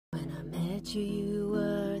When I met you, you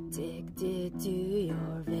were addicted to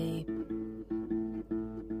your vape.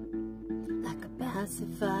 Like a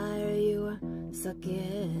pacifier, you were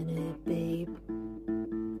sucking it, babe.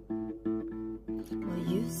 Well,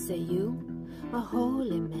 you say you a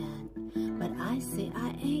holy man, but I say I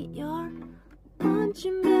ain't your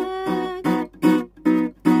punching bag.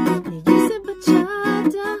 You said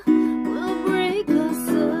bachata will break us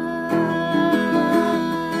up.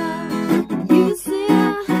 You say I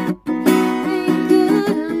ain't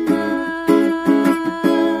good enough.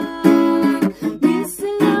 You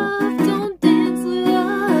say love don't dance with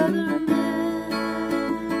other men,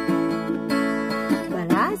 but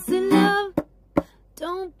I say love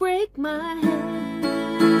don't break my head.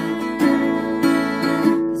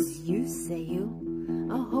 'Cause you say you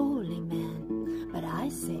a holy man, but I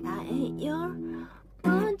say I ain't your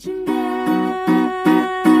punching bag.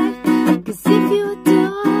 'Cause if you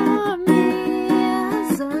adore me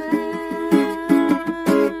as I am,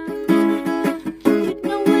 you'd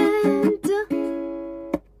know when to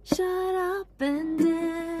shut up and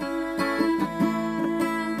dance.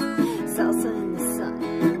 Salsa in the sun,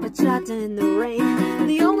 bachata in the rain,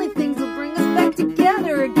 the only things will bring us back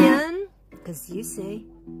together again. 'Cause you say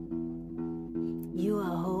you a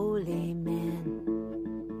holy man,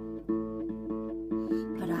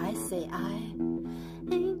 but I say I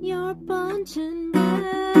ain't your punching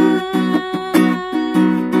bag.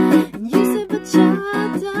 And you say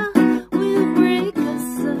bachata will break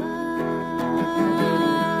us up,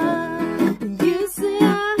 and you say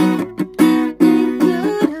I ain't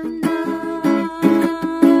good enough.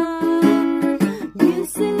 You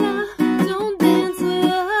say love don't dance with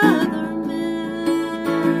other men,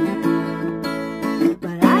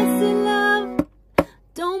 but I say love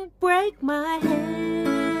don't break my head.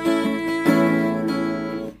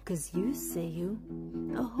 'Cause you say you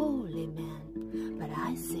a holy man, but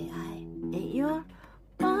I say I ain't your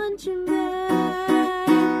punching bag.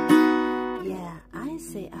 Yeah, I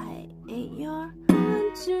say I ain't your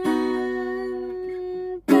punching